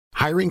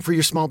Hiring for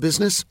your small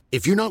business?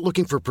 If you're not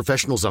looking for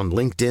professionals on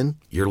LinkedIn,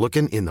 you're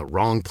looking in the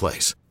wrong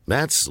place.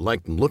 That's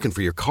like looking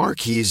for your car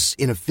keys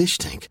in a fish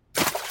tank.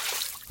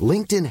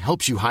 LinkedIn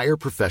helps you hire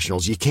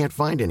professionals you can't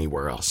find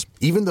anywhere else,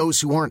 even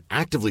those who aren't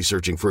actively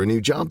searching for a new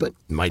job but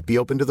might be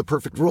open to the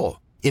perfect role.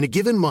 In a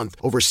given month,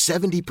 over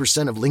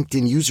 70% of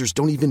LinkedIn users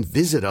don't even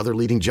visit other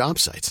leading job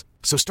sites.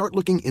 So start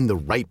looking in the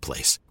right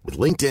place. With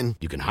LinkedIn,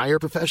 you can hire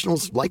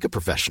professionals like a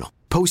professional.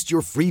 Post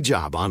your free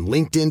job on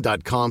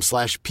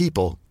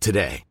linkedin.com/people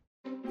today.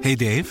 Hey,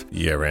 Dave.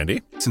 Yeah,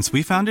 Randy. Since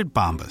we founded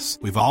Bombas,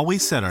 we've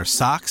always said our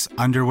socks,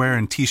 underwear,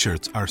 and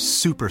T-shirts are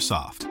super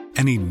soft.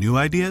 Any new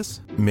ideas?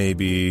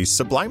 Maybe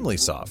sublimely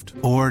soft.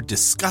 Or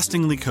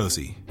disgustingly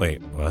cozy.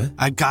 Wait, what?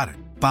 I got it.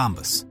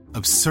 Bombas.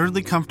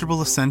 Absurdly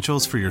comfortable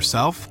essentials for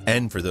yourself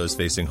and for those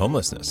facing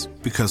homelessness.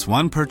 Because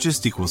one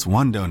purchased equals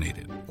one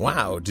donated.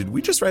 Wow, did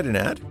we just write an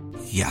ad?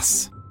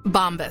 Yes.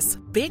 Bombas.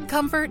 Big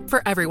comfort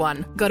for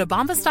everyone. Go to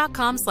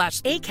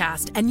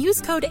bombas.com/ACAST and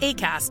use code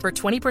ACAST for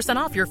 20%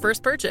 off your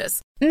first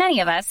purchase. Many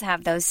of us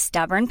have those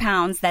stubborn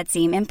pounds that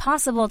seem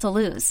impossible to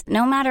lose,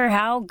 no matter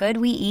how good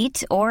we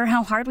eat or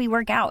how hard we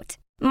work out.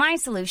 My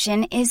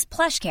solution is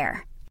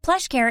PlushCare.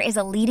 PlushCare is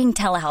a leading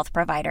telehealth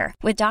provider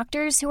with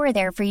doctors who are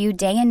there for you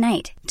day and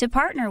night to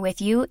partner with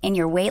you in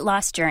your weight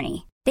loss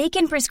journey. They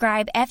can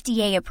prescribe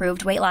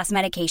FDA-approved weight loss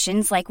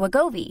medications like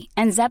Wegovy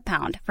and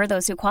Zepbound for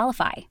those who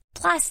qualify.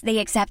 Plus, they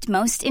accept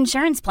most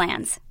insurance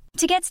plans.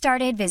 To get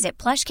started, visit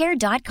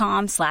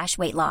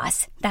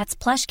plushcare.com/weightloss. That's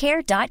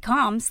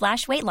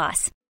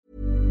plushcare.com/weightloss.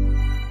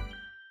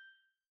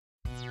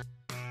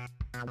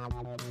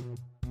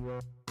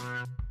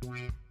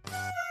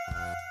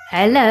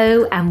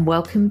 Hello and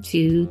welcome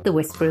to the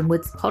Whispering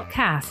Woods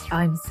podcast.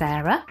 I'm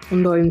Sarah.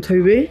 And I'm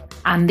Toby.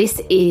 And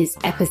this is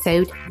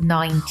episode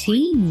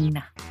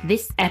 19.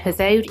 This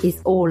episode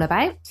is all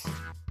about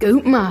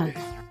Goatman.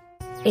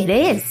 It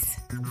is.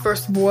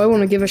 First of all, I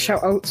want to give a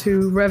shout out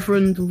to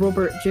Reverend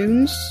Robert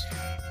Jones.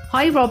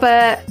 Hi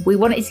Robert. We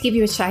wanted to give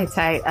you a shout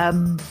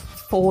out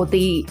for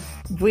the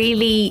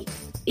really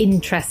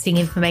interesting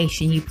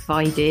information you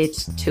provided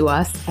to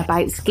us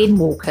about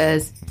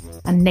skinwalkers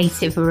and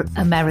Native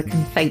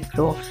American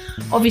folklore.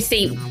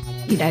 Obviously,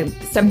 you know,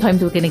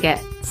 sometimes we're going to get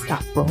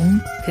stuff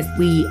wrong because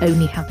we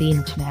only have the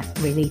internet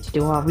really to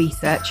do our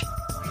research.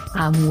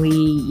 And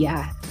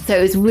so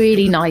it was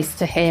really nice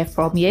to hear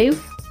from you,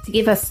 to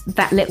give us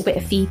that little bit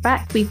of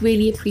feedback. We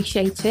really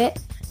appreciate it.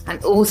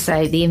 And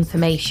also the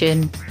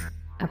information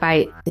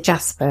about the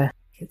Jasper,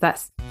 because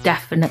that's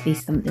definitely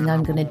something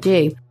I'm going to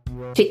do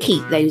to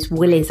keep those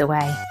willies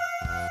away.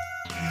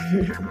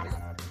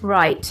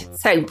 Right,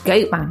 so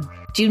Goatman.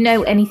 Do you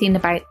know anything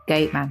about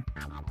Goatman?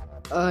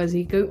 Is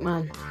he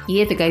Goatman?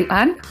 Yeah, the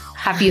Goatman.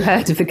 Have you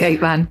heard of the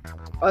Goatman?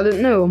 I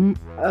don't know.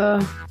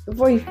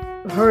 If I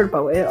heard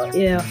about it,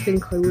 yeah, I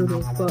think I would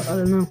have, but I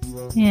don't know.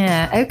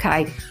 Yeah,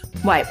 okay.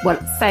 Right, well,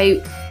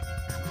 so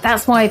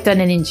that's why I've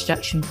done an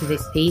introduction for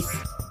this piece,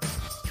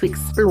 to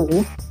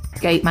explore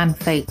Goatman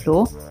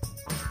folklore,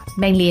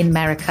 mainly in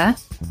America.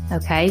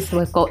 Okay, so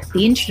I've got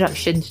the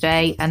introduction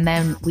today, and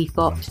then we've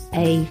got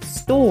a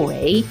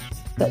story,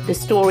 but the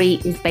story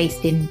is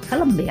based in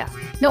Colombia.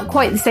 Not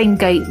quite the same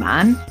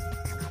Goatman,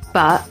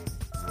 but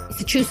it's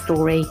a true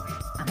story,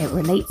 and it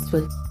relates to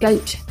a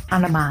goat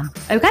and a man.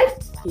 Okay?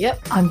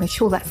 Yep. I'm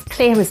sure that's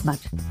clear as mud.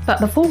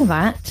 But before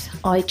that,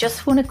 I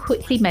just want to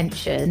quickly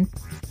mention,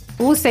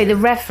 also the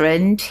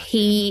Reverend,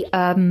 he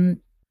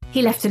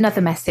left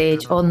another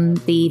message on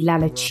the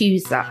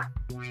Lalachusa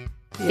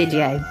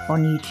video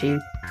on YouTube.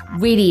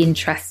 Really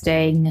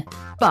interesting.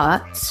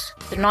 But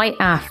the night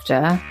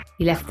after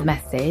he left the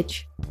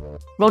message,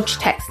 Rog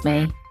texted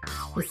me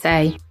to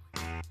say,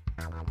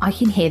 I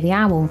can hear the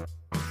owl.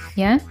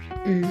 Yeah?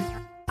 Mm.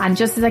 And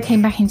just as I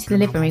came back into the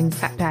living room and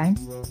sat down,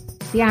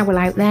 the owl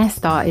out there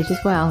started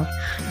as well.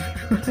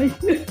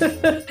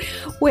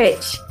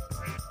 Which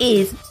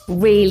is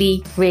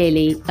really,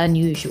 really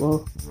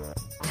unusual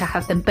to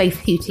have them both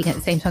hooting at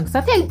the same time.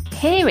 Because I don't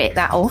hear it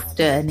that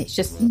often. It's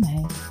just, you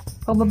know,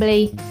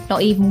 probably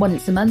not even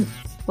once a month,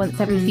 once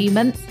every few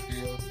months.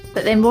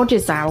 But then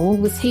Roger's owl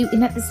was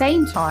hooting at the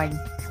same time.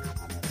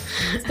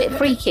 It's a bit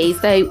freaky,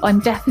 so I'm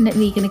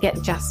definitely going to get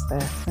the Jasper.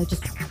 I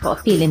just got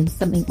a feeling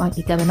something might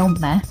be going on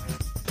there.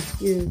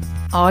 Yeah.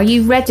 Are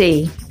you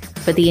ready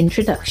for the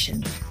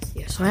introduction?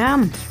 Yes, I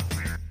am.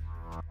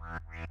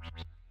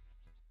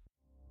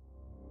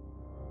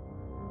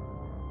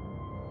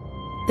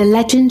 The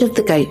legend of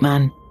the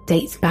Goatman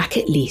dates back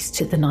at least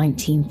to the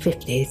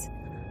 1950s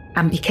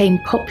and became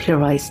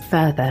popularised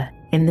further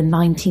in the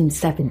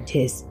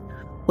 1970s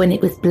when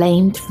it was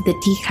blamed for the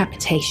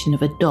decapitation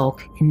of a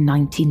dog in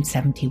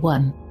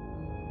 1971.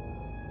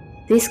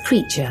 This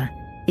creature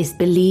is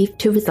believed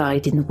to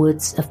reside in the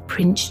woods of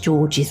Prince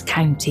George's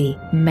County,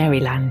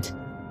 Maryland,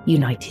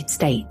 United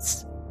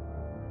States.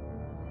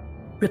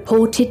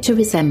 Reported to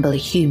resemble a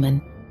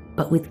human,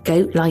 but with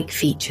goat-like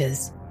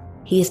features,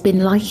 he has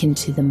been likened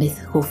to the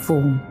mythical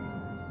form.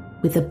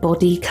 With a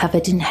body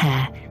covered in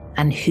hair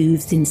and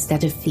hooves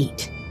instead of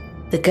feet,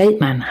 the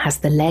Goatman has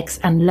the legs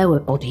and lower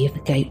body of a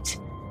goat,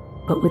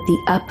 but with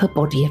the upper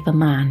body of a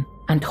man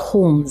and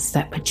horns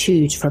that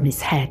protrude from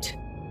his head.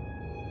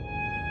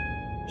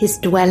 His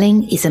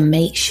dwelling is a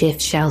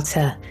makeshift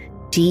shelter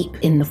deep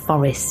in the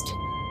forest,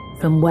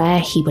 from where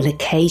he will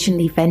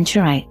occasionally venture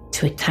out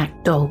to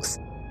attack dogs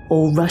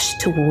or rush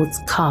towards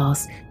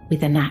cars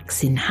with an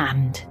axe in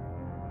hand.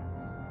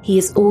 He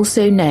is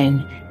also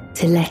known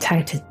to let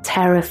out a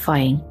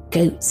terrifying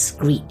goat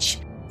screech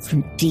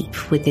from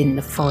deep within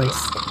the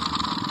forest.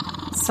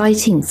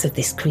 Sightings of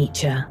this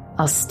creature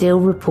are still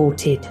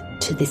reported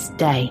to this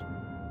day,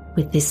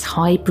 with this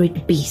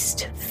hybrid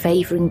beast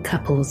favouring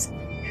couples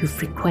who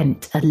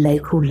frequent a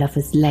local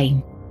lover's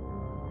lane.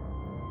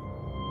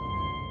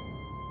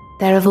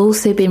 There have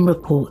also been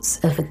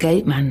reports of a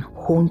goatman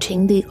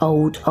haunting the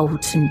old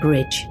Alton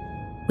Bridge,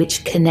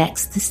 which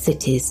connects the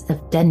cities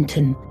of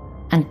Denton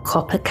and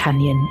Copper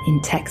Canyon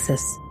in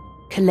Texas,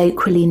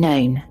 colloquially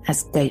known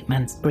as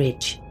Goatman's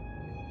Bridge.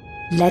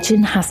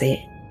 Legend has it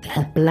that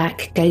a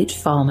black goat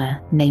farmer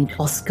named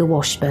Oscar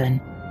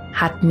Washburn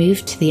had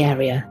moved to the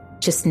area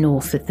just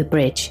north of the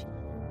bridge,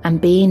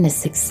 and being a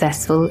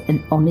successful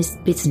and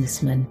honest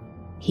businessman,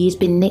 he had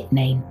been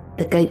nicknamed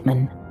the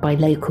Goatman by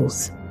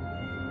locals.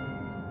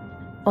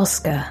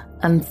 Oscar,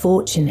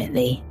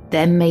 unfortunately,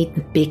 then made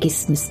the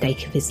biggest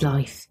mistake of his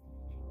life.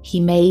 He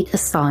made a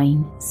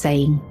sign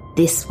saying,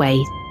 "This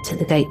way to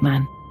the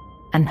Goatman,"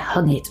 and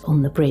hung it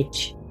on the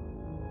bridge.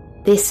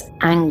 This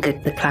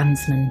angered the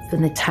clansmen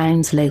from the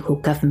town's local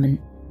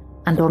government,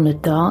 and on a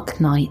dark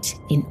night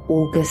in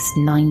August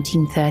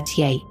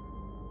 1938,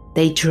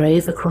 they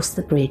drove across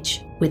the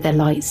bridge with their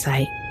lights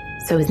out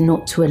so as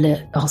not to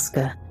alert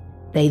Oscar.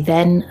 They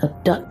then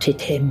abducted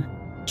him,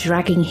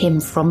 dragging him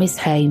from his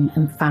home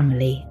and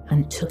family,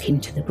 and took him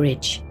to the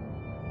bridge.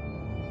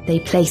 They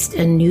placed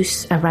a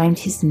noose around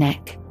his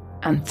neck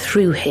and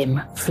threw him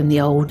from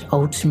the old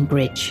Alton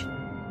Bridge.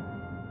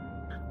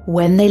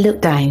 When they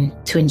looked down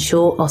to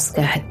ensure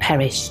Oscar had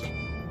perished,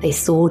 they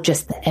saw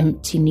just the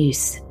empty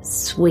noose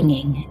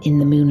swinging in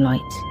the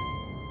moonlight.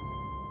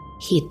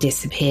 He had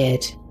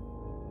disappeared.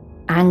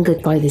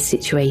 Angered by the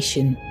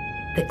situation,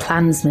 the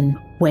clansmen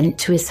went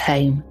to his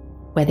home,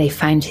 where they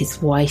found his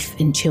wife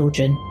and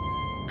children,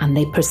 and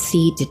they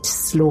proceeded to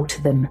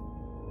slaughter them,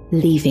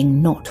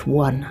 leaving not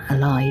one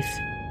alive.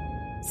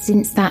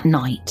 Since that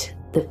night,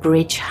 the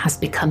bridge has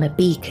become a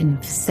beacon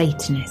for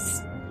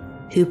Satanists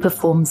who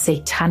perform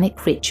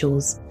satanic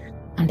rituals,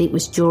 and it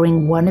was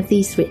during one of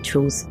these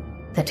rituals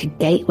that a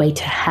gateway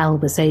to hell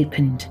was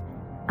opened,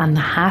 and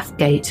the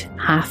half-goat,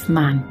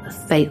 half-man of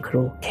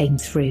Folklore came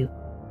through,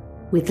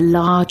 with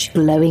large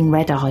glowing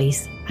red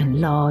eyes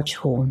and large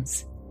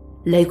horns.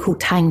 Local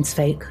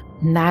townsfolk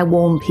now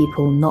warn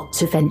people not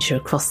to venture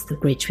across the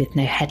bridge with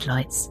no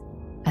headlights,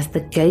 as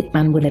the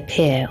Goatman will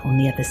appear on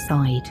the other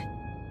side.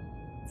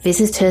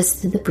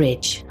 Visitors to the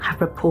bridge have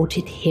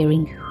reported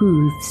hearing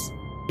hooves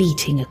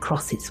beating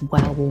across its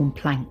well-worn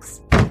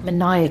planks,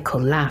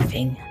 maniacal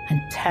laughing and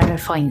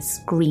terrifying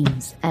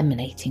screams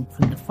emanating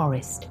from the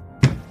forest.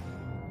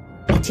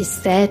 It is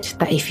said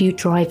that if you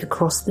drive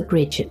across the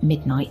bridge at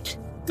midnight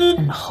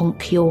and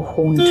honk your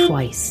horn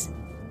twice,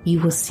 you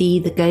will see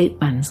the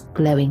Goatman's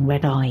glowing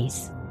red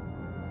eyes.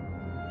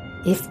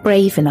 If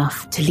brave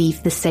enough to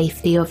leave the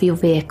safety of your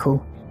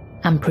vehicle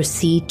and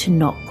proceed to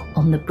knock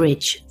on the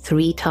bridge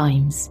 3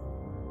 times,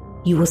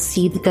 you will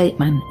see the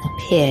Goatman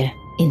appear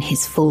in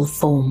his full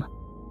form.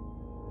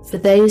 For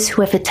those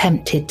who have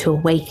attempted to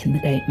awaken the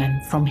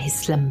Goatman from his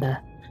slumber,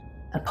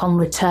 upon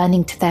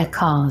returning to their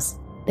cars,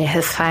 they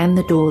have found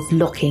the doors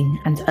locking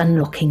and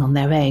unlocking on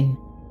their own,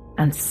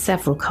 and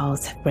several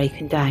cars have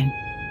broken down.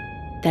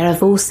 There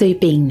have also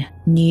been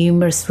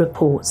numerous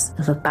reports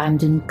of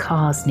abandoned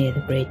cars near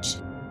the bridge,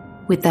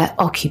 with their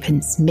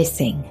occupants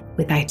missing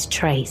without a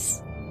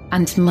trace.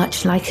 And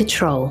much like a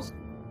troll,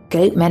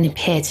 Goatmen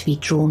appear to be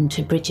drawn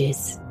to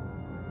bridges,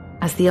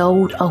 as the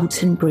old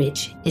Alton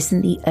Bridge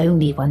isn't the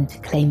only one to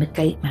claim a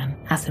Goatman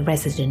as a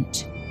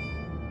resident.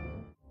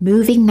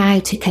 Moving now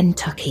to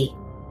Kentucky,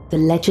 the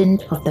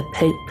legend of the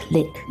Pope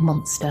Lick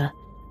Monster,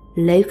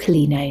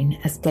 locally known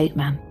as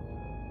Goatman,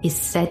 is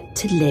said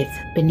to live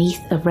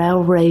beneath a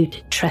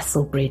railroad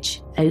trestle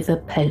bridge over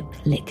Pope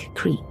Lick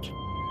Creek.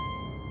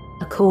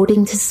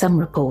 According to some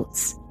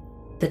reports,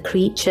 the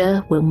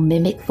creature will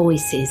mimic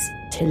voices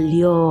to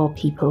lure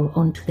people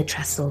onto the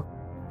trestle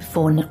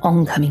before an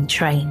oncoming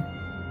train,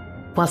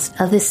 whilst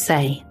others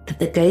say that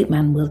the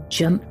Goatman will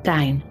jump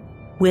down,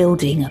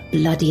 wielding a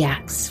bloody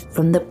axe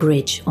from the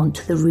bridge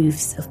onto the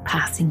roofs of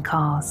passing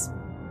cars.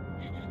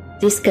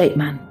 This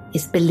Goatman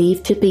is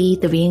believed to be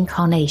the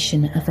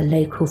reincarnation of a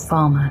local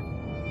farmer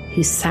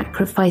who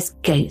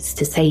sacrificed goats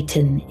to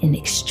Satan in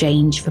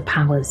exchange for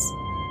powers.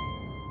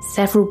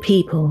 Several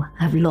people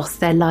have lost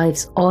their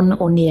lives on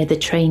or near the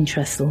train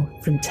trestle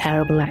from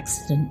terrible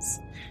accidents,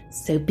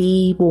 so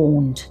be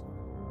warned.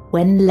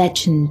 When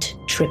legend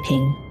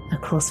tripping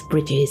across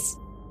bridges,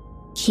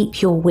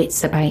 keep your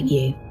wits about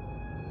you,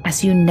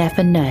 as you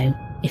never know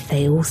if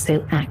they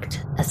also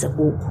act as a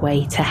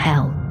walkway to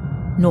hell,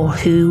 nor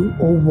who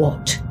or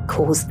what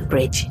calls the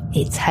bridge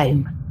its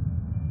home.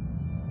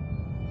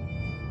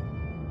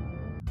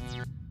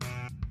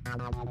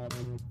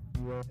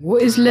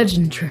 What is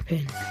legend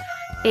tripping?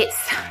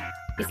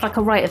 It's like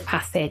a rite of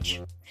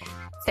passage.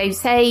 So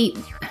say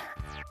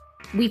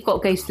we've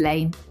got Ghost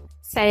Lane.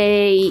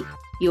 Say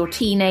you're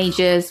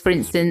teenagers, for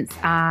instance,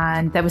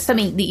 and there was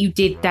something that you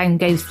did down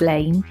Ghost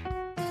Lane.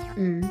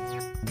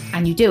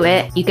 And you do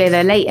it, you go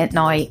there late at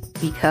night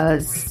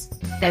because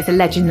there's a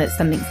legend that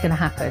something's going to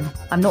happen.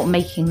 I'm not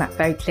making that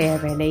very clear,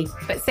 really.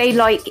 But say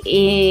like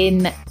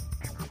in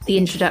the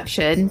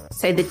introduction,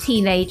 so the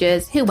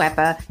teenagers,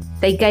 whoever,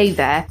 they go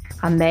there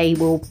and they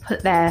will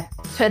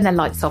turn their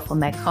lights off on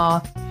their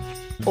car,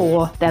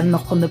 or they'll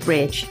knock on the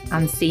bridge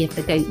and see if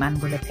the goat man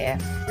will appear.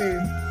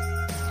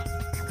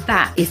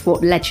 That is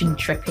what legend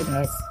tripping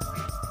is.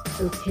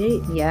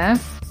 Okay. Yeah.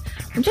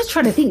 I'm just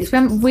trying to think, because we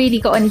haven't really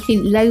got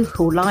anything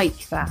local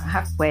like that,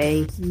 have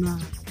we?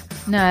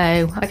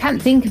 No, I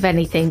can't think of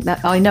anything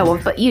that I know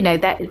of, but you know,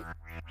 that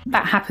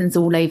happens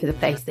all over the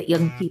place, that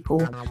young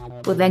people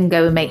will then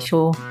go and make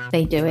sure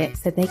they do it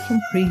so they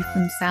can prove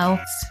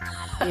themselves.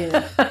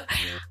 Yeah.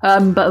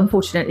 But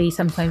unfortunately,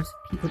 sometimes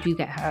people do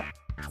get hurt.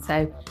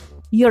 So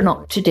you're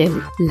not to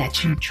do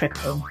legend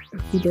tripping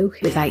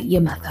without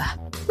your mother.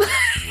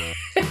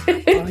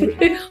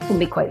 Wouldn't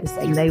be quite the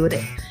same though, would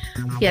it?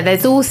 Yeah,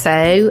 there's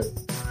also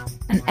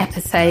an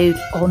episode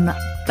on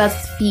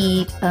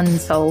BuzzFeed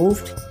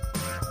Unsolved,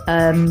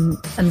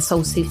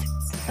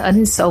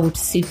 Unsolved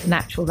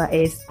Supernatural, that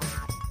is.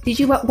 Did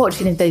you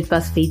watch any of those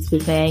BuzzFeeds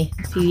with me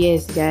a few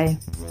years ago,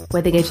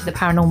 where they go to the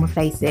paranormal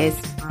places?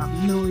 I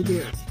have no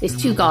idea. There's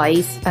two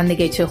guys and they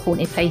go to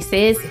haunted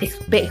places. It's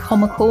a bit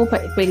comical,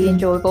 but it's really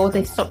enjoyable.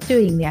 They've stopped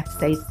doing the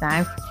episodes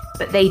now,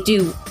 but they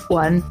do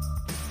one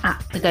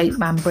at the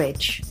Goatman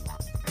Bridge.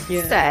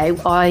 Yeah.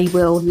 So I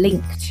will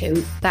link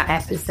to that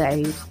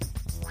episode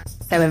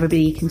so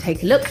everybody can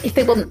take a look if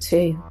they want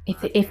to.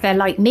 If they're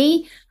like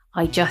me,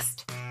 I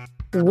just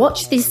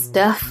watch this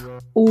stuff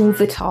all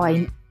the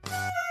time.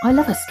 I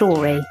love a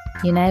story,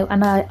 you know,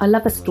 and I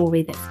love a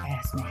story that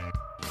scares me.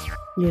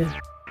 Yeah.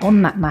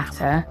 On that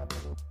matter,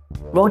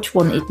 Rog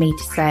wanted me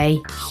to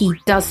say he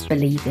does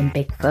believe in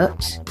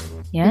Bigfoot.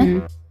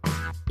 Yeah?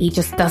 He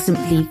just doesn't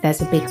believe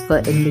there's a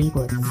Bigfoot in Lee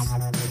Woods.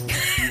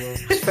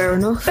 Fair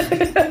enough.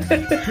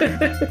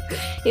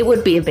 It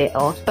would be a bit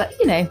odd, but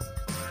you know,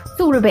 it's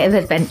all a bit of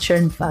adventure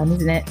and fun,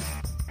 isn't it?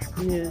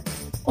 Yeah.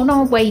 On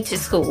our way to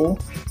school,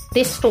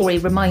 this story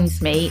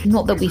reminds me,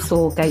 not that we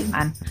saw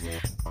Goatman,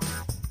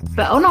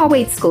 but on our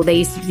way to school, there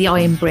used to be the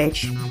Iron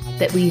Bridge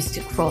that we used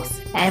to cross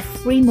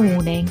every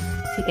morning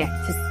to get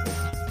to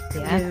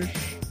school. Yeah.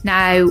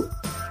 Now,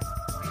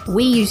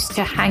 we used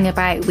to hang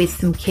about with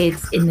some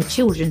kids in the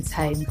children's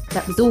home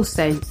that was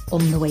also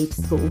on the way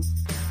to school.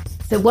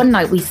 So one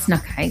night we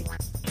snuck out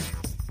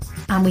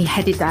and we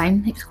headed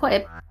down. It was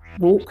quite a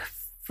walk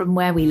from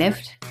where we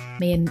lived,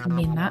 me and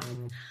Nat.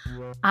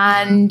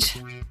 And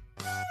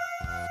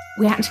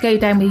we had to go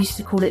down, we used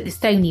to call it the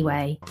Stony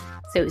Way.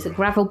 So it was a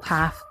gravel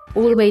path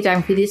all the way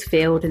down through this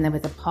field, and there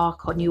was a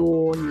park on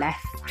your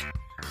left.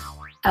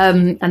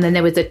 And then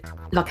there was a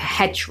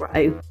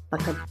hedgerow,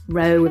 like a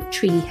row of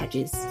tree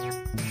hedges.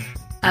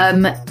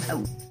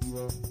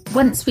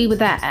 Once we were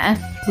there,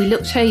 we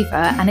looked over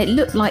and it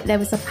looked like there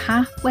was a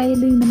pathway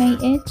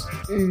illuminated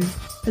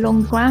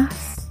along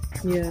grass.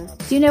 Yeah.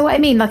 Do you know what I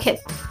mean? Like it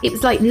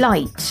was like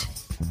light.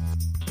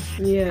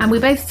 Yeah. And we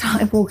both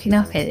started walking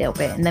up it a little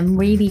bit and then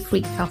really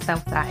freaked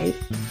ourselves out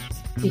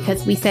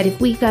because we said, if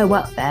we go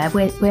up there,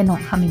 we're not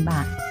coming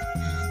back.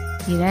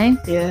 You know?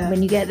 Yeah.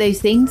 When you get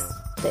those things,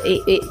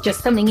 it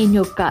just something in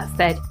your gut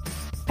said.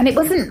 And it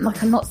wasn't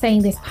like, I'm not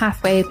saying this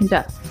pathway opened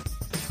up.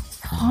 It's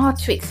hard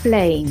to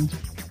explain.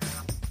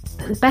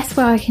 The best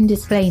way I can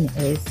explain it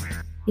is,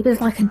 it was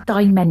like a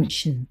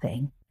dimensional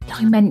thing,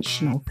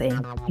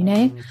 you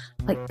know,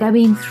 like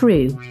going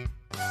through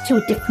to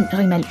a different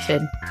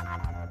dimension.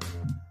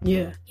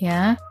 Yeah.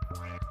 Yeah.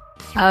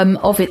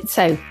 Of it.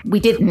 So we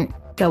didn't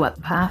go up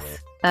the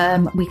path.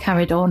 We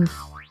carried on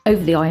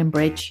over the Iron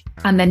Bridge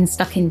and then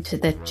stuck into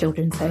the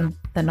children's home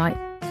the night,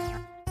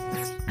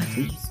 as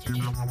we used to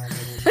do.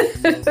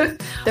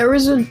 There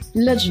is a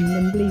legend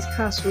in Blease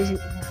Castle, isn't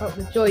there, about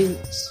the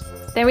giants?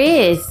 There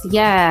is,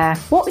 yeah.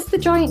 What was the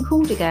giant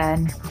called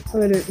again?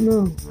 I don't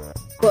know.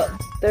 But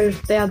they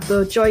had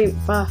the giant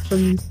bath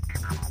and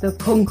the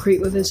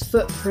concrete with his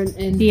footprint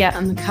in, Yeah.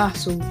 and the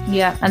castle.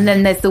 Yeah, and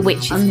then there's the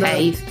Witch's And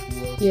Cave.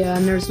 Yeah,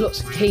 and there's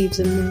lots of caves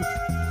in there.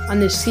 And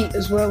the seat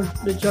as well,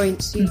 the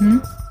giant seat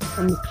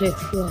on the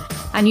cliff, yeah.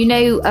 And you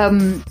know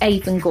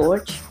Avon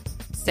Gorge,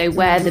 so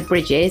where the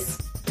bridge is,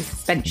 the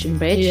suspension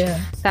bridge, Yeah.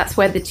 that's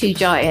where the two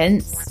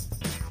giants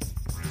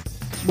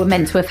were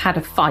meant to have had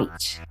a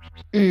fight.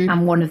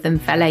 And one of them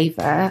fell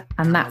over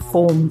and that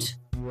formed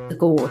the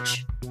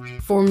gorge.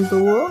 Formed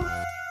the what?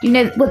 You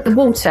know what the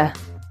water?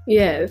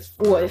 Yeah,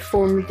 what it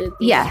formed it.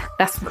 Yeah,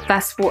 that's what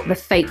the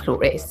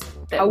folklore is.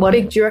 That How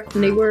big do you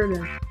reckon they were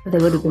then? They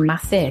would have been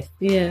massive,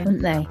 Yeah.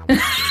 wouldn't they?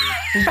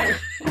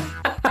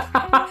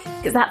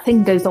 Because that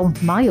thing goes on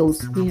for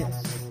miles. Yes.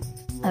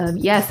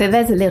 So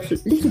there's a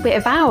little bit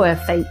of our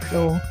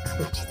folklore,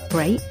 which is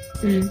great.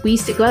 We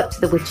used to go up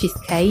to the Witch's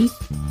Cave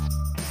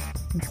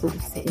and sort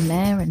of sit in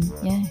there and,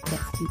 get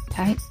scooped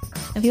out.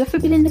 Have you ever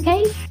been in the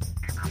cave?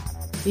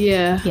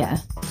 Yeah. Yeah.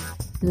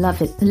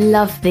 Love it.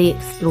 Love the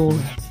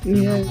exploring.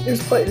 Yeah,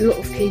 there's quite a lot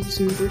of caves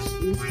in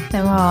Bristol.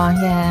 There are,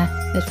 yeah.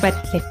 There's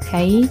Redcliffe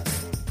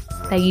Caves.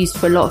 They're used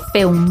for a lot of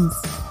films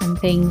and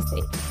things.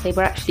 They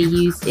were actually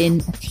used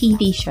in a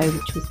TV show,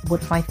 which was one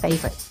of my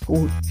favourites,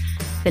 called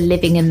The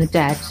Living and the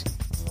Dead.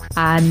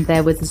 And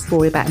there was a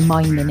story about a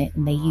mine in it,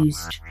 and they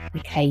used the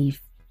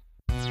cave.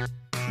 It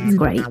was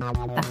great.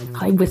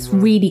 I was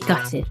really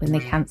gutted when they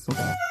cancelled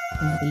it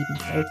on the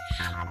BBC show.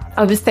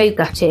 I was so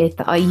gutted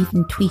that I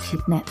even tweeted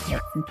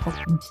Netflix and told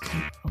them to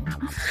take it on.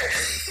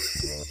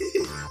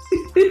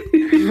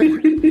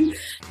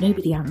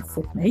 Nobody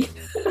answered me.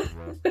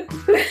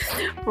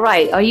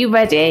 Right, are you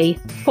ready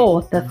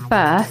for the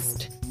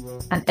first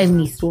and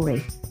only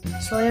story?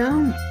 So I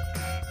am.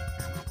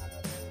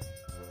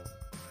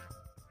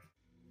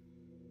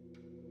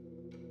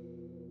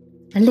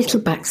 A little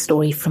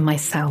backstory from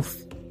myself.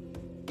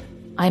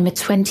 I'm a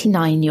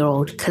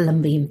 29-year-old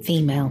Colombian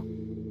female,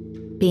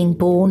 being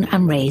born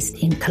and raised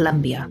in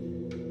Colombia.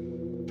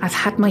 I've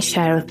had my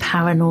share of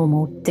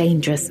paranormal,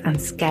 dangerous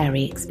and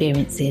scary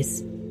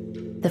experiences.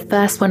 The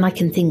first one I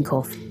can think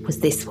of was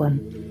this one,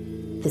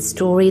 the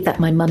story that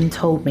my mum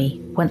told me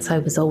once I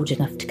was old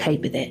enough to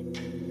cope with it.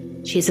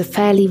 She is a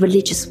fairly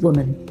religious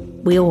woman.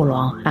 We all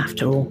are,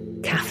 after all,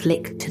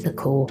 Catholic to the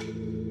core.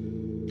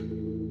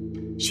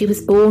 She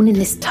was born in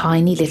this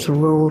tiny little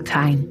rural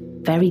town,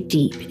 very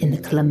deep in the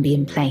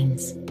Colombian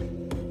plains.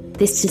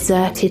 This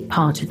deserted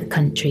part of the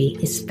country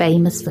is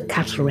famous for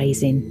cattle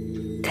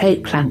raising,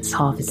 coke plants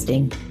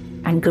harvesting,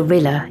 and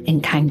guerrilla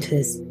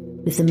encounters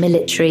with the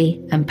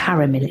military and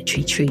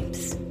paramilitary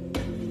troops.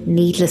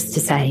 Needless to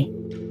say,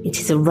 it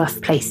is a rough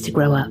place to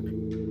grow up,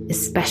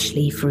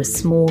 especially for a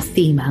small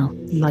female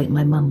like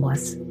my mum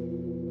was.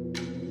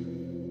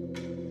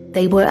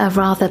 They were a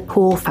rather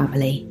poor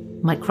family.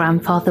 My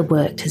grandfather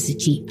worked as a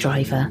jeep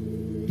driver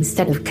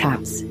instead of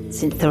cabs,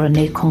 since there are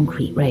no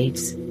concrete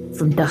roads,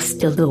 from dusk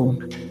till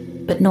dawn,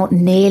 but not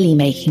nearly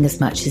making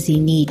as much as he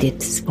needed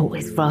to support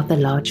his rather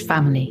large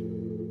family.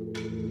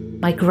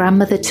 My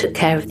grandmother took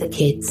care of the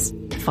kids,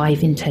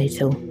 5 in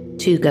total,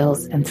 2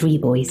 girls and 3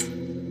 boys,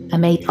 and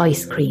made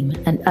ice cream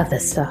and other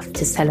stuff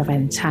to sell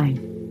around town.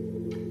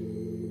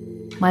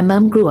 My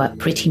mum grew up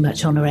pretty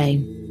much on her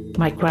own.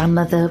 My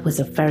grandmother was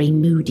a very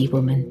moody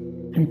woman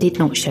and did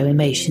not show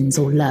emotions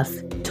or love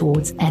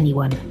towards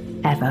anyone,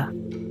 ever.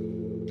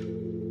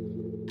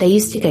 They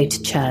used to go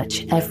to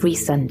church every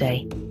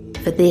Sunday,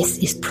 for this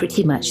is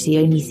pretty much the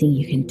only thing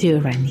you can do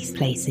around these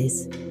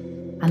places.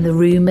 And the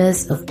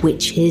rumours of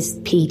witches,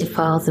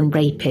 paedophiles and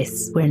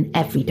rapists were an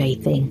everyday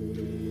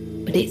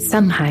thing. But it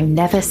somehow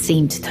never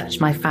seemed to touch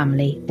my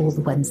family or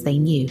the ones they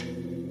knew.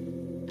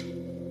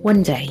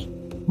 One day,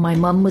 my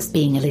mum was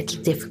being a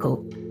little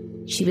difficult.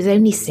 She was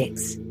only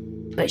 6,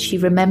 but she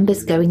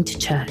remembers going to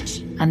church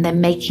and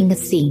then making a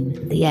scene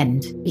at the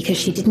end because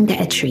she didn't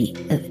get a treat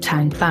at the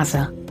town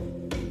plaza.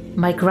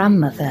 My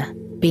grandmother,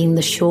 being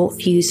the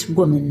short-fused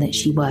woman that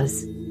she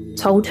was,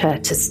 told her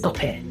to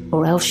stop it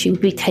or else she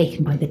would be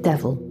taken by the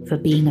devil for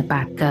being a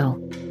bad girl.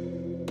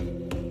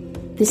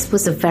 This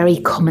was a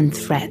very common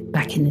threat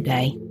back in the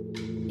day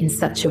in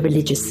such a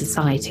religious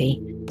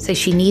society, so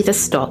she neither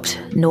stopped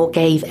nor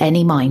gave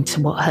any mind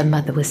to what her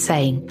mother was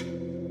saying.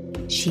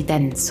 She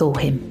then saw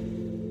him.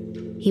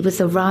 He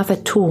was a rather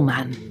tall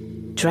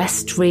man,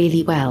 dressed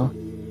really well.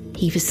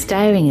 He was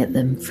staring at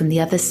them from the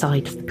other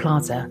side of the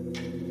plaza.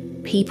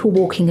 People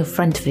walking in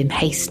front of him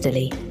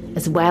hastily,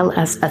 as well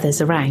as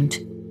others around.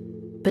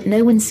 But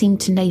no one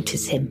seemed to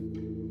notice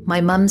him.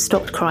 My mum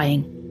stopped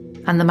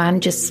crying, and the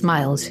man just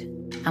smiled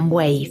and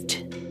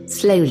waved,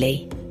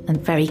 slowly and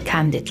very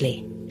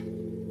candidly.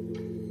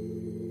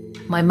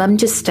 My mum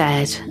just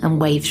stared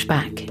and waved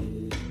back.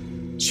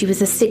 She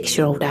was a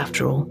 6-year-old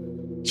after all.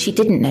 She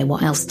didn't know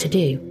what else to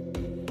do.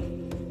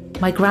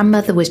 My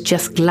grandmother was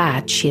just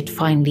glad she had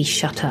finally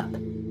shut up,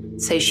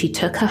 so she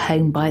took her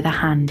home by the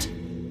hand,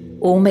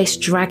 almost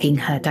dragging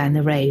her down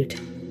the road.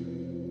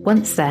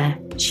 Once there,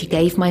 she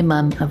gave my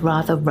mum a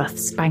rather rough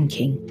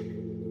spanking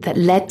that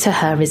led to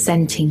her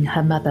resenting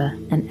her mother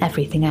and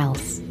everything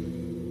else.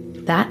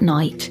 That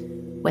night,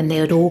 when they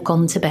had all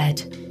gone to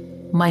bed,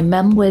 my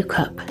mum woke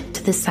up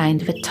to the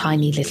sound of a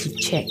tiny little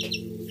chick.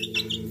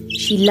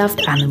 She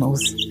loved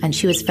animals and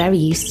she was very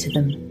used to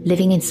them,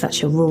 living in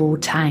such a rural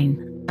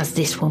town as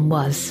this one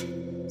was.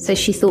 So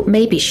she thought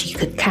maybe she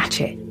could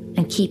catch it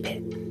and keep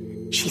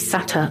it. She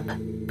sat up,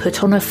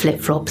 put on her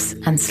flip-flops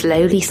and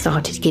slowly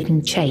started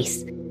giving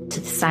chase to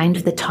the sound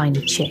of the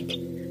tiny chick,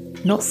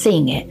 not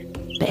seeing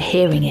it, but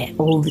hearing it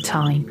all the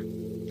time.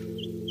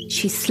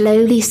 She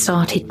slowly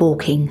started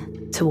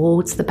walking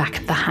towards the back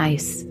of the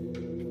house.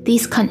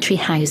 These country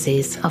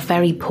houses are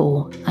very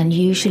poor and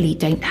usually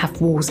don't have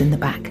walls in the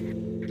back,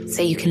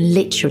 so you can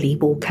literally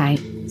walk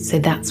out, so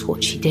that's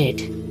what she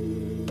did.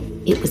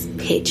 It was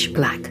pitch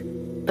black,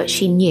 but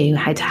she knew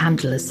how to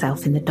handle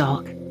herself in the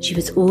dark. She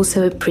was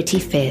also a pretty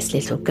fierce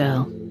little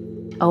girl,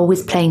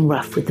 always playing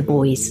rough with the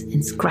boys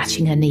and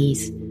scratching her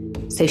knees,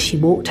 So she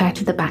walked out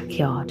of the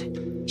backyard.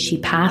 She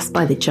passed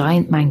by the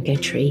giant mango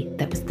tree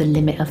that was the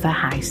limit of her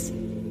house.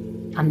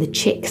 And the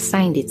chick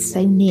sounded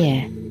so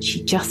near,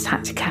 she just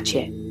had to catch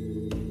it.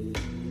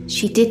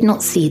 She did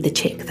not see the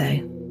chick though,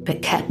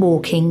 but kept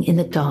walking in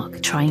the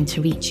dark trying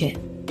to reach it.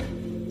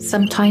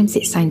 Sometimes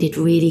it sounded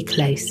really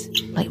close,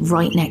 like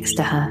right next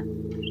to her.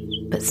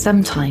 But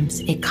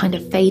sometimes it kind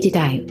of faded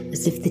out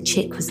as if the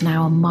chick was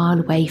now a mile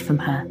away from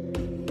her.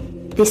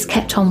 This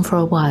kept on for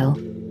a while,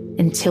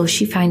 until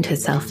she found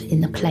herself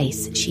in a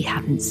place she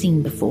hadn't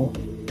seen before.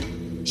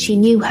 She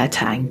knew her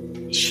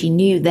town. She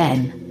knew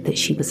then that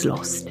she was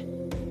lost.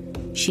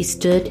 She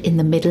stood in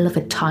the middle of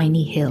a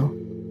tiny hill.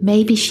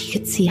 Maybe she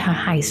could see her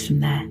house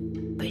from there,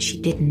 but she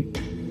didn't.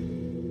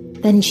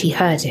 Then she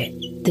heard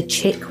it. The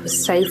chick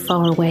was so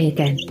far away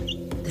again,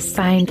 the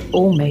sound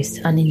almost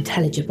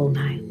unintelligible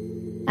now.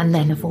 And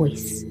then a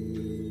voice.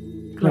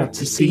 Glad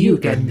to see you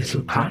again,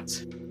 little Pat.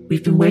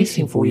 We've been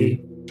waiting for you.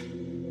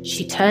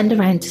 She turned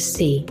around to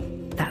see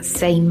that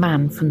same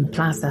man from the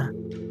plaza,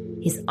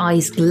 his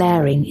eyes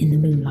glaring in the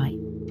moonlight.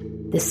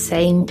 The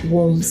same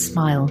warm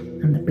smile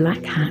and the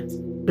black hat,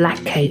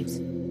 black coat,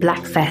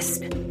 black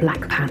vest,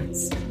 black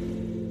pants.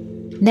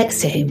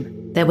 Next to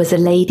him, there was a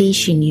lady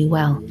she knew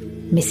well,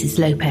 Mrs.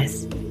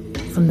 Lopez,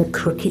 from the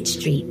crooked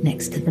street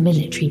next to the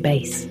military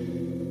base.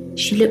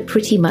 She looked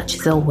pretty much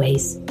as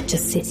always,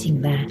 just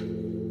sitting there,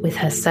 with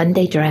her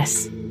Sunday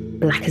dress,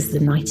 black as the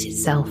night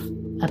itself,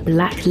 a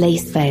black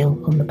lace veil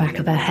on the back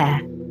of her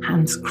hair,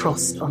 hands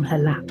crossed on her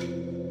lap.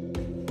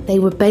 They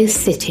were both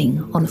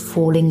sitting on a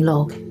falling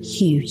log,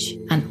 huge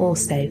and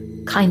also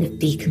kind of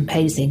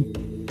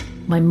decomposing.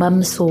 My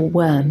mum saw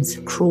worms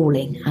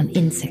crawling and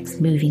insects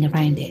moving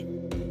around it.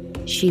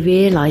 She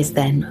realised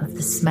then of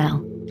the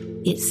smell.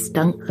 It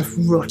stunk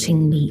of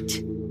rotting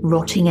meat,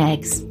 rotting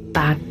eggs,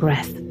 bad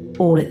breath,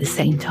 all at the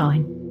same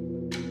time.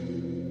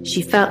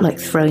 She felt like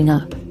throwing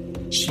up.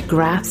 She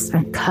grasped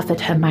and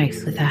covered her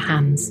mouth with her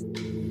hands.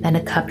 Then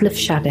a couple of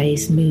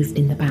shadows moved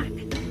in the back.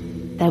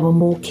 There were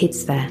more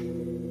kids there,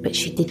 but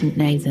she didn't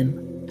know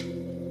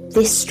them.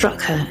 This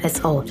struck her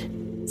as odd,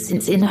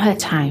 since in her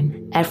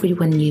town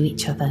everyone knew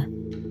each other,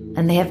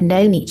 and they have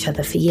known each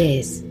other for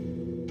years.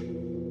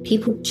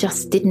 People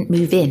just didn't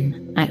move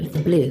in out of the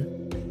blue.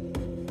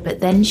 But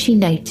then she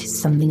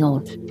noticed something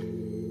odd.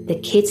 The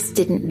kids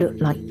didn't look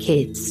like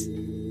kids.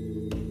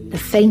 The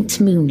faint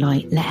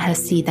moonlight let her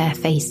see their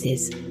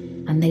faces,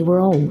 and they were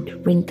old,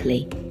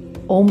 wrinkly,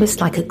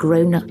 almost like a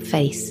grown-up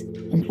face,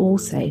 and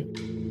also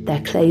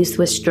their clothes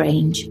were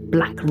strange,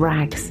 black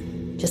rags,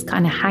 just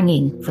kind of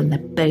hanging from their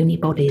bony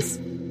bodies.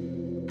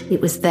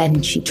 It was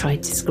then she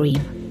tried to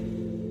scream.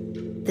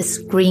 The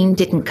scream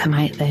didn't come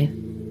out though,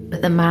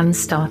 but the man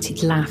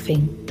started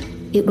laughing.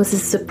 It was a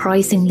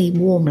surprisingly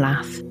warm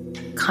laugh,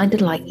 kind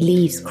of like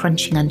leaves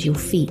crunching under your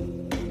feet.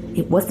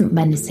 It wasn't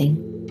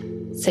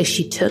menacing. So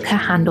she took her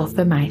hand off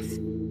her mouth.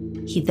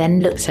 He then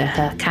looked at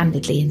her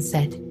candidly and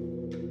said,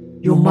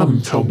 Your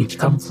mum told me to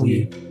come for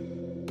you.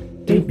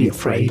 Don't be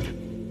afraid.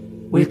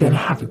 We're going to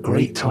have a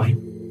great time.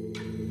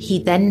 He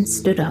then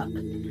stood up,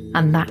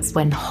 and that's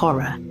when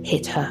horror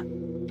hit her.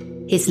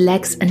 His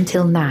legs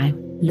until now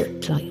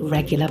looked like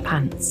regular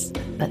pants,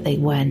 but they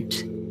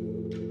weren't.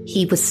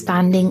 He was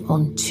standing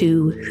on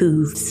two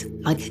hooves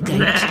like a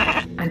goat,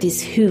 and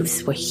his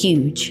hooves were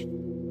huge,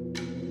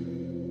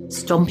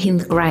 stomping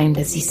the ground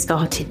as he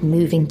started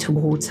moving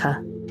towards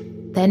her.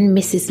 Then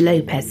Mrs.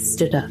 Lopez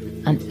stood up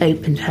and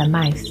opened her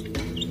mouth.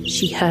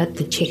 She heard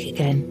the chick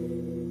again,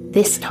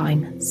 this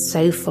time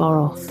so far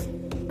off,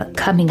 but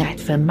coming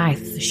out of her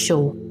mouth for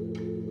sure.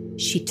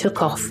 She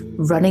took off,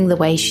 running the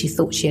way she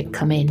thought she had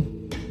come in,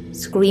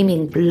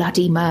 screaming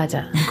bloody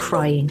murder and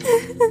crying.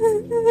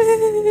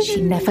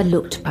 She never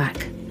looked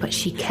back, but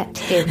she kept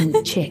hearing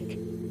the chick,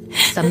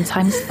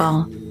 sometimes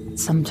far,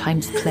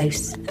 sometimes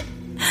close.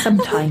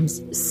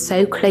 Sometimes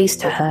so close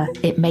to her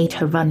it made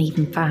her run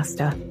even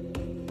faster.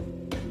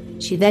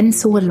 She then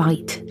saw a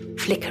light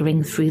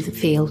flickering through the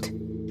field.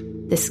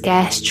 The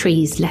scarce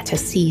trees let her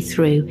see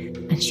through,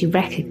 and she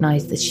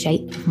recognised the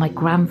shape of my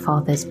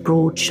grandfather's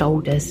broad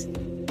shoulders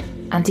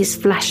and his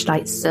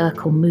flashlight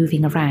circle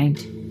moving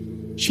around.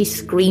 She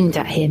screamed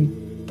at him,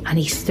 and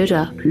he stood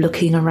up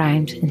looking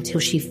around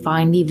until she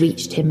finally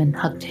reached him and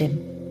hugged him.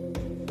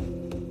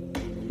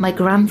 My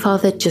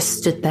grandfather just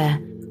stood there,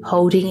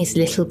 holding his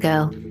little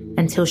girl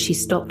until she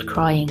stopped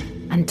crying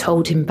and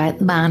told him about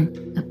the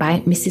man,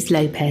 about Mrs.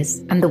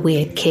 Lopez and the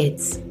weird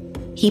kids.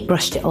 He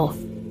brushed it off,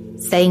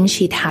 saying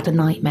she'd had a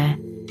nightmare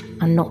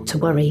and not to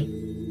worry,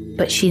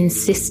 but she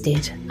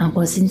insisted and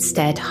was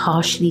instead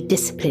harshly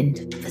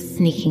disciplined for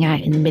sneaking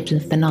out in the middle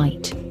of the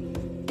night.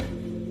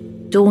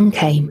 Dawn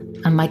came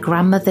and my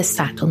grandmother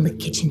sat on the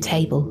kitchen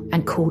table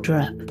and called her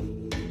up.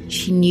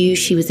 She knew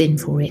she was in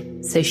for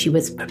it, so she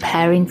was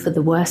preparing for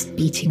the worst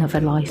beating of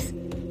her life.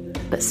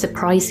 But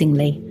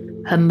surprisingly,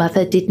 her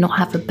mother did not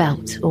have a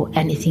belt or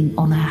anything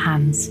on her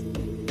hands.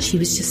 She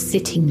was just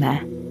sitting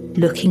there,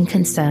 looking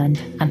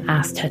concerned, and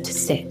asked her to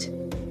sit.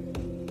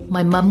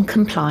 My mum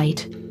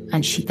complied,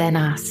 and she then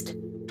asked,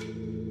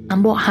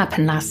 "And what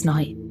happened last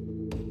night?"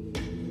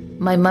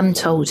 My mum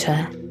told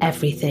her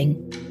everything,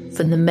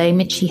 from the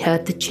moment she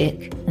heard the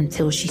chick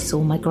until she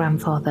saw my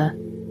grandfather.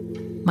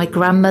 My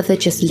grandmother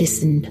just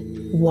listened,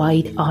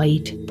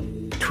 wide-eyed,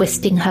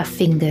 twisting her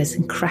fingers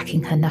and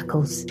cracking her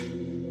knuckles.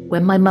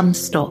 When my mum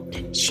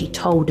stopped, she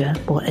told her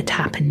what had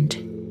happened.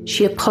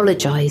 She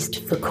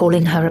apologised for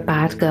calling her a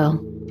bad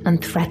girl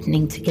and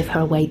threatening to give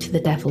her away to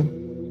the devil,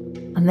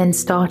 and then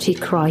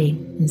started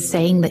crying and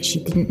saying that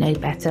she didn't know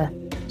better.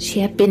 She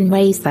had been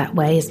raised that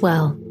way as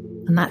well,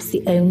 and that's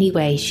the only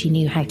way she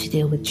knew how to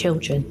deal with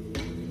children.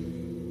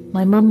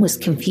 My mum was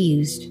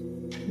confused.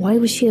 Why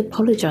was she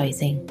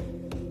apologising?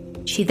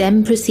 She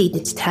then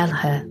proceeded to tell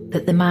her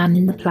that the man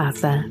in the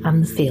plaza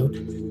and the field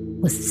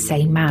was the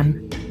same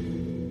man,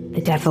 the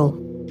devil.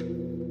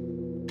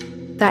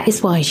 That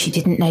is why she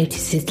didn't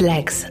notice his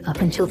legs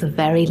up until the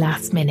very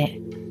last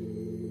minute.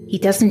 He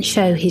doesn't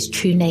show his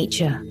true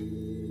nature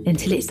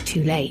until it's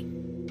too late.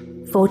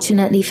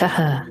 Fortunately for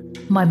her,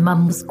 my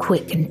mum was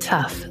quick and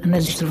tough and a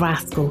little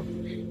rascal,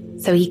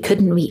 so he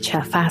couldn't reach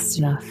her fast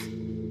enough.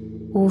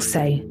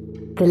 Also,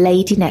 the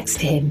lady next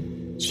to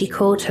him, she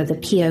called her the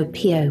Pio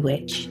Pio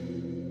witch.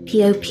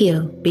 Pio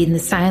Pio being the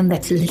sound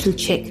that a little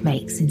chick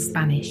makes in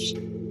Spanish,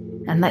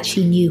 and that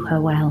she knew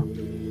her well,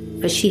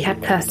 for she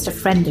had cursed a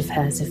friend of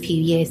hers a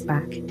few years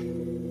back.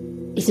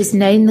 It is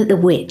known that the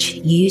witch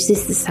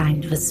uses the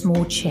sound of a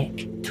small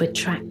chick to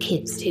attract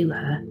kids to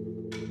her.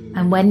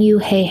 And when you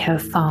hear her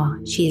far,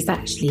 she is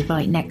actually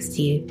right next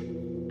to you.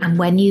 And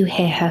when you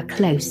hear her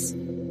close,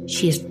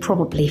 she is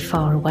probably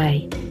far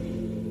away.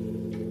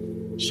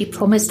 She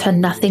promised her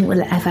nothing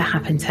will ever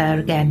happen to her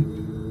again,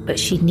 but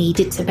she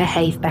needed to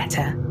behave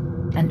better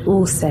and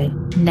also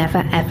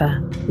never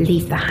ever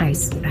leave the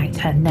house without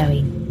her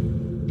knowing.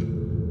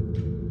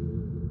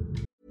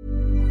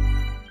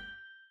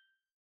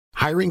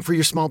 Hiring for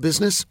your small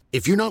business?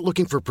 If you're not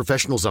looking for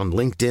professionals on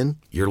LinkedIn,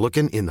 you're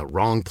looking in the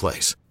wrong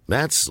place.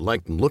 That's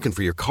like looking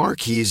for your car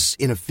keys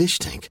in a fish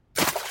tank.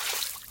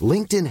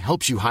 LinkedIn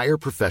helps you hire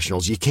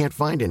professionals you can't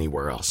find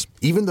anywhere else,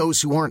 even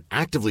those who aren't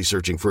actively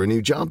searching for a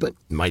new job but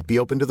might be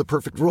open to the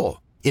perfect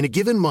role. In a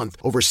given month,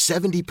 over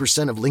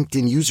 70% of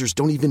LinkedIn users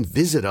don't even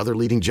visit other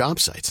leading job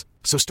sites.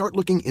 So start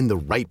looking in the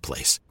right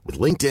place. With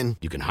LinkedIn,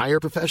 you can hire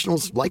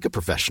professionals like a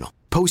professional.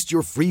 Post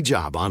your free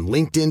job on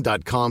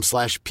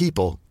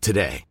linkedin.com/people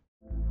today.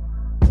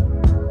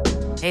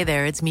 Hey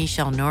there, it's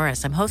Michelle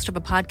Norris. I'm host of a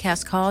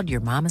podcast called Your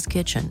Mama's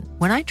Kitchen.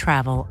 When I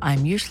travel,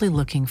 I'm usually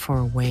looking for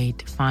a way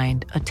to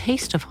find a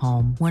taste of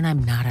home when I'm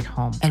not at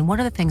home. And one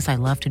of the things I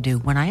love to do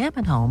when I am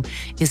at home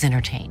is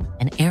entertain.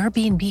 And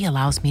Airbnb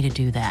allows me to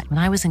do that. When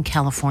I was in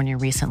California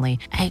recently,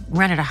 I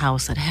rented a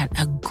house that had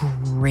a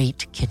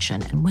great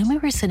kitchen. And when we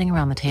were sitting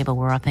around the table,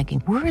 we were all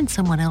thinking, we're in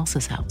someone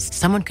else's house.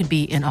 Someone could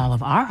be in all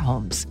of our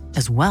homes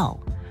as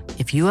well.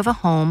 If you have a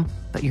home,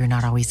 but you're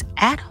not always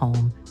at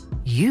home,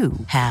 you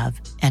have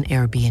an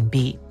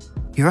Airbnb.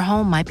 Your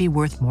home might be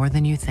worth more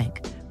than you think.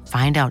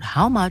 Find out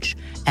how much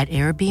at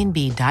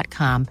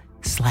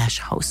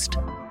airbnb.com/host.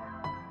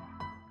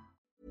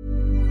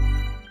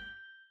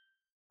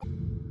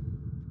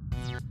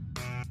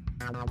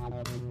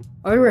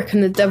 I reckon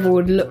the devil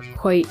would look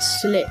quite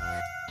slick.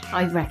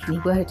 I reckon he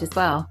would as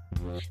well.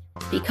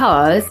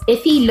 Because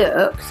if he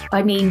looked,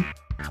 I mean,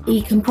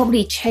 he can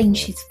probably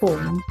change his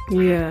form.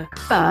 Yeah.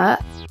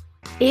 But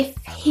if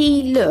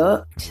he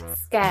looked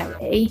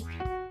scary,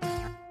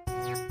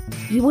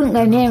 you wouldn't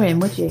go near him,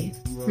 would you?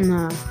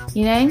 No.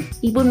 You know?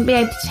 He wouldn't be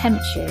able to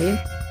tempt you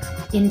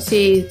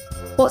into...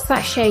 What's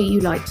that show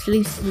you liked?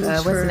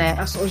 Lucifer, wasn't it?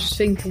 That's what I was just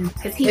thinking.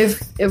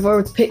 If I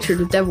were to picture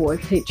the devil,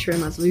 I'd picture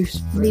him as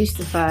Lucifer.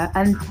 Lucifer.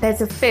 And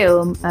there's a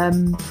film, I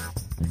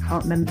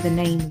can't remember the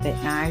name of it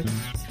now,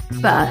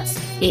 but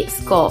it's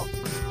got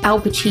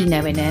Al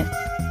Pacino in it,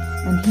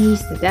 and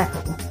he's the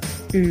devil.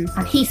 And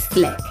he's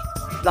slick.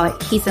 Like,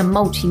 he's a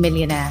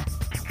multi-millionaire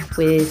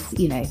with,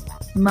 you know,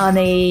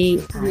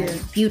 money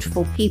and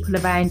beautiful people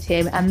around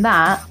him. And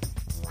that,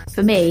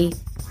 for me,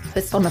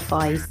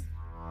 personifies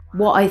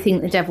what I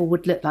think the devil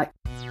would look like.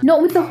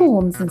 Not with the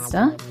horns and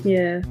stuff.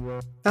 Yeah.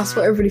 That's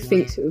what everybody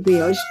thinks it would be.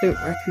 I just don't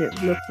reckon it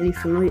would look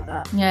anything like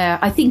that. Yeah,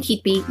 I think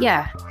he'd be,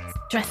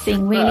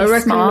 dressing really I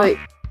reckon, smart. like,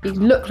 he'd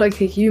look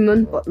like a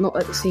human, but not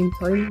at the same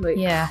time. Like,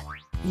 yeah.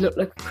 He'd look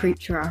like a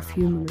creature half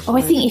human. Oh,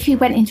 I think if he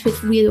went into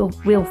his real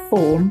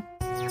form,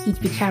 he'd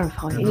be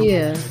terrifying.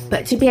 Yeah.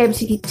 But to be able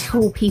to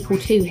call people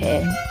to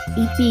him,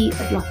 he'd be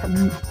like a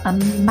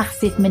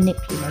massive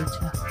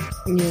manipulator.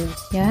 Yeah.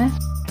 Yeah?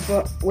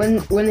 But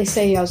when they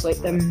say he has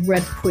like them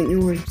red pointy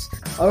horns,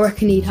 I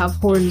reckon he'd have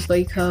horns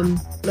like I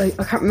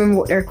can't remember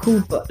what they're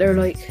called, but they're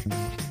like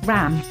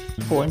ram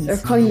horns. They're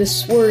kind of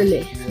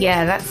swirly.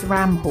 Yeah, that's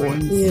ram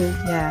horns.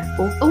 Yeah.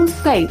 Or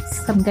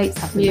goats. Some goats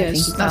have them.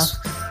 Yes, I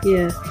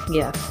think,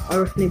 yeah. I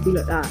reckon he'd be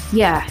like that.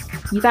 Yeah,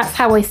 that's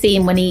how I see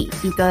him when he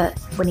goes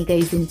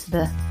into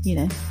the, you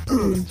know.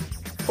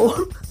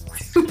 What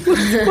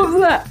was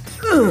that?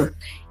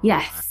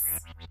 Yes.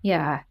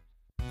 Yeah.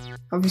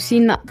 Have you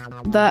seen that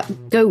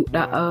goat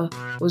that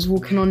was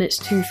walking on its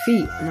 2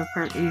 feet and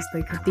apparently he's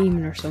like a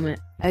demon or something?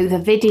 Oh, the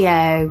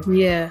video.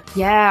 Yeah.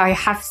 Yeah, I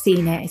have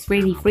seen it. It's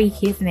really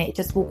freaky, isn't it? It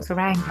just walks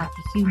around like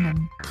a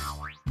human.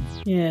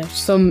 Yeah,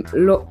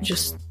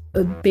 just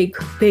a big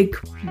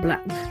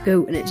black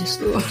goat, and it just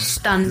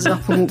stands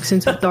up and walks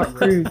into a dark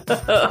room.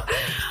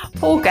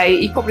 Poor goat,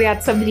 he probably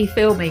had somebody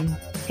filming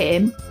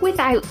him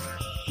without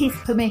his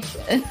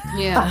permission.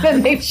 Yeah.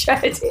 And they've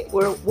shared it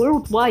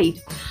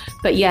worldwide.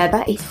 But yeah,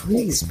 that is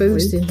really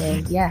exposed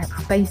him. Yeah,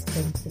 exposed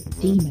him to the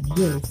demon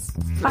he is.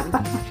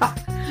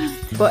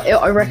 But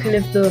I reckon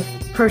if the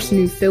person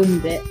who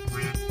filmed it,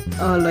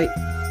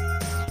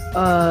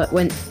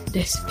 went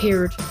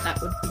disappeared,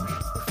 that would be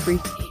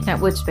freaky. That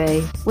would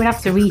be. We'll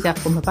have to read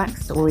up on the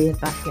backstory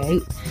of that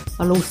goat.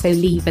 I'll also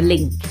leave a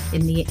link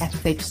in the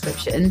episode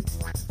description.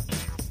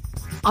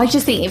 I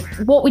just think,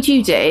 what would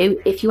you do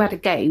if you had a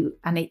goat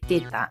and it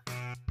did that?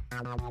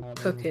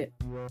 Cook it.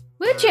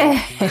 Would you?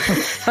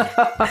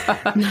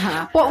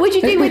 Nah. What would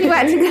you do when you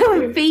had to go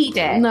and feed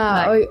it?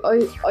 No,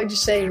 I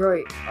just say,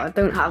 right, I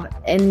don't have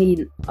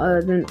any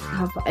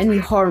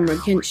harm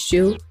against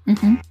you.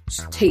 Mm-hmm.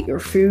 Just take your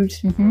food,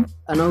 and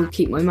I'll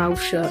keep my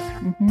mouth shut.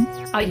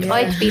 Mm-hmm.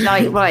 I'd be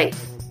like, right,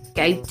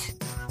 goat,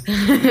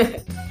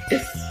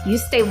 you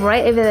stay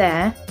right over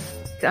there.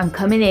 I'm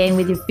coming in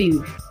with your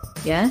food,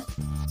 yeah?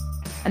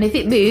 And if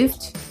it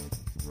moved,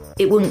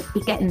 it wouldn't be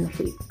getting the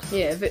food.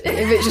 Yeah, if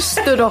it just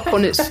stood up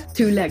on its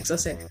 2 legs, I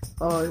say,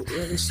 oh, you're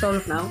going to start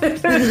off now.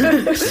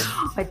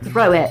 I'd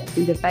throw it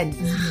through the fence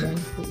so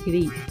it could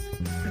eat.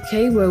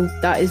 Okay, well,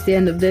 that is the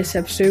end of this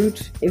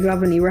episode. If you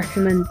have any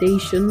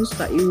recommendations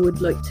that you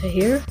would like to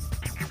hear,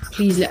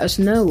 please let us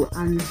know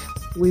and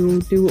we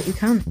will do what we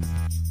can.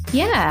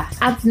 Yeah,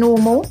 as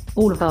normal,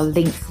 all of our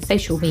links to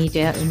social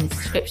media in the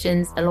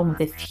descriptions, along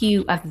with a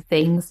few other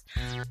things.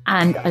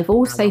 And I've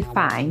also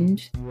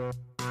found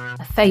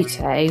a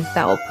photo that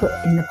I'll put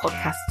in the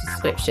podcast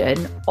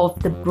description of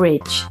the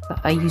bridge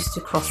that I used to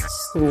cross to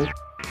school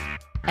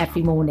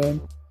every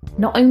morning.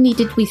 Not only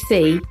did we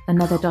see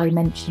another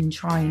dimension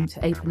trying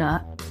to open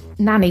up,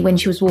 Nanny, when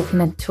she was walking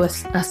us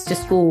to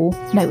school,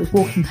 was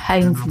walking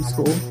home from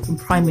school, from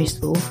primary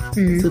school, so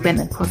we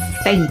went across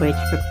the same bridge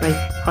for both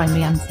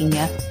primary and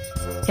senior.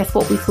 Guess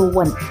what we saw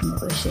once in the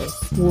bushes?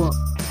 What?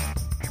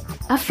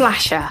 A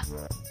flasher.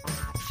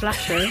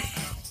 Flasher?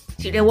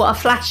 Do you know what a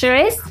flasher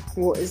is?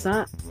 What is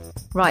that?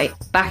 Right,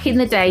 back in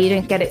the day, you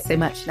don't get it so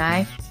much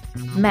now.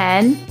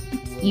 Men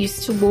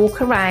used to walk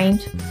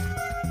around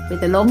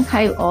with a long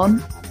coat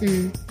on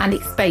and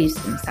expose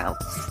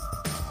themselves.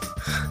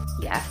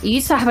 Yeah, it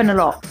used to happen a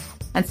lot.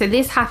 And so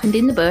this happened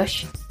in the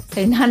bush.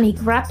 So Nanny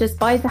grabbed us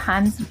by the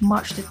hands and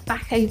marched us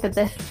back over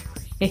the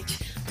bridge,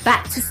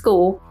 back to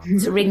school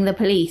to ring the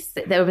police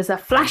that there was a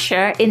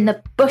flasher in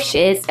the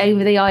bushes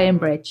over the iron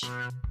bridge.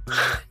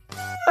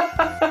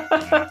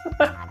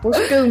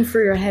 What's going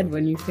through your head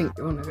when you think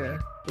you're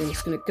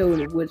just going to go in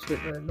the woods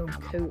with a long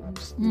coat and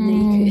just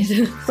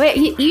naked? Wait,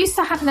 it used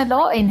to happen a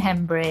lot in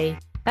Henbury.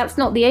 That's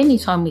not the only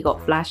time we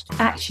got flashed.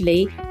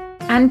 Actually,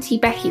 Auntie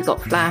Becky got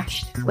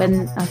flashed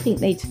when I think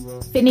they'd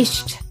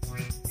finished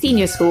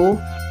senior school.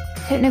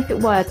 I don't know if it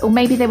was, or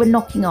maybe they were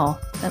knocking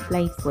off at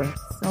Blazeworth.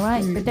 All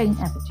right, but don't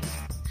ever do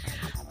that.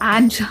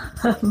 And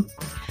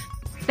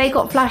they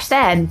got flashed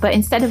then, but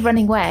instead of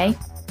running away,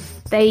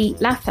 they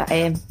laughed at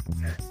him.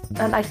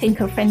 And I think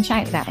her friend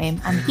shouted at him,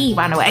 and he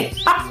ran away.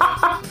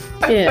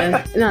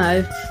 Yeah,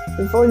 no,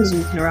 if I was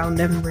walking around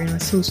Edinburgh and I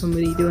saw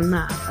somebody doing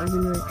that, I'd be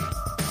like,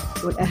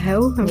 what the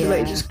hell? I'd be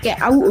like, just get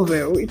out of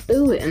it, what are you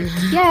doing?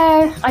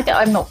 Yeah,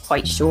 I'm not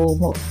quite sure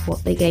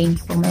what they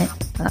gained from it,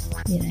 but,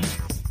 you know,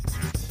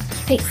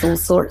 takes all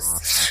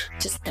sorts.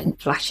 Just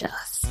don't flash at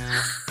us.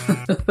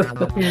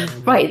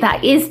 Right,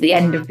 that is the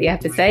end of the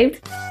episode.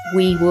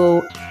 We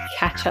will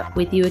catch up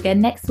with you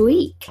again next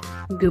week.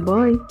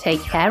 Goodbye.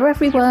 Take care,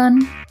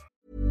 everyone.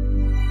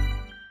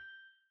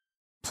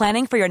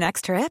 Planning for your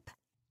next trip?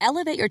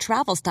 Elevate your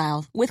travel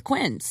style with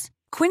Quince.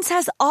 Quince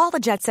has all the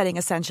jet-setting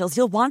essentials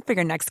you'll want for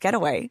your next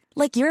getaway,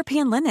 like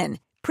European linen,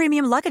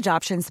 premium luggage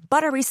options,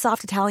 buttery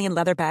soft Italian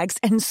leather bags,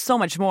 and so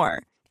much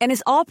more. And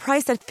is all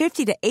priced at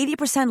 50 to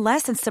 80%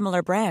 less than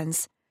similar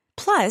brands.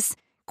 Plus,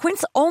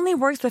 Quince only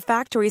works with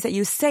factories that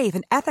use safe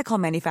and ethical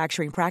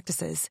manufacturing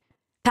practices.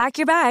 Pack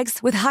your bags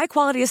with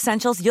high-quality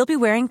essentials you'll be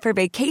wearing for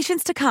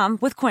vacations to come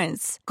with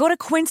Quince. Go to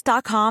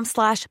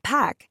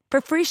quince.com/pack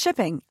for free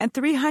shipping and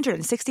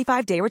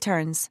 365-day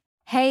returns.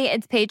 Hey,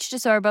 it's Paige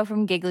DeSorbo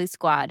from Giggly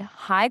Squad.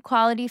 High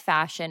quality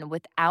fashion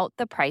without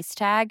the price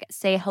tag.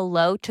 Say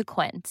hello to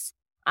Quince.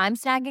 I'm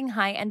snagging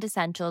high-end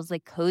essentials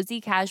like cozy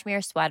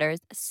cashmere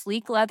sweaters,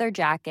 sleek leather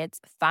jackets,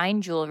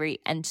 fine jewelry,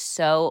 and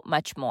so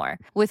much more.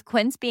 With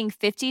Quince being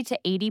 50 to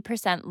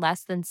 80%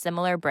 less than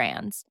similar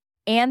brands.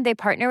 And they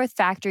partner with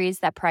factories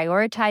that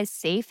prioritize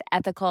safe,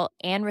 ethical,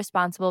 and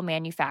responsible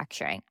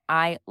manufacturing.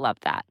 I love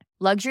that.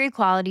 Luxury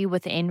quality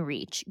within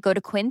reach. Go to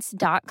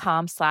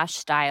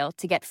quince.com/style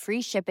to get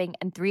free shipping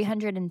and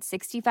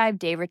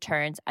 365-day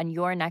returns on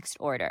your next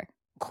order.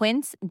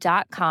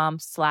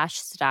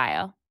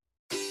 Quince.com/style.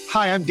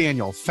 Hi, I'm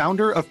Daniel,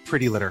 founder of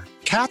Pretty Litter.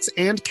 Cats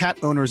and cat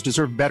owners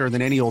deserve better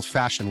than any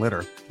old-fashioned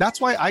litter.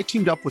 That's why I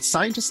teamed up with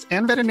scientists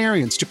and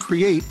veterinarians to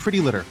create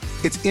Pretty Litter.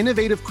 Its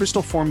innovative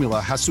crystal formula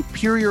has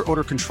superior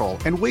odor control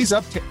and weighs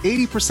up to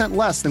 80%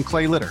 less than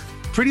clay litter.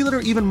 Pretty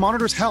Litter even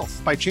monitors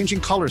health by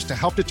changing colors to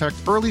help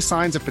detect early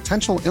signs of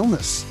potential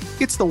illness.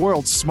 It's the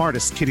world's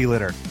smartest kitty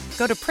litter.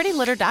 Go to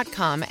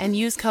prettylitter.com and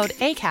use code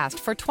ACAST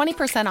for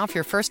 20% off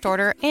your first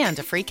order and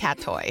a free cat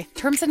toy.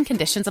 Terms and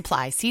conditions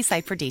apply. See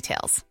site for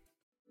details.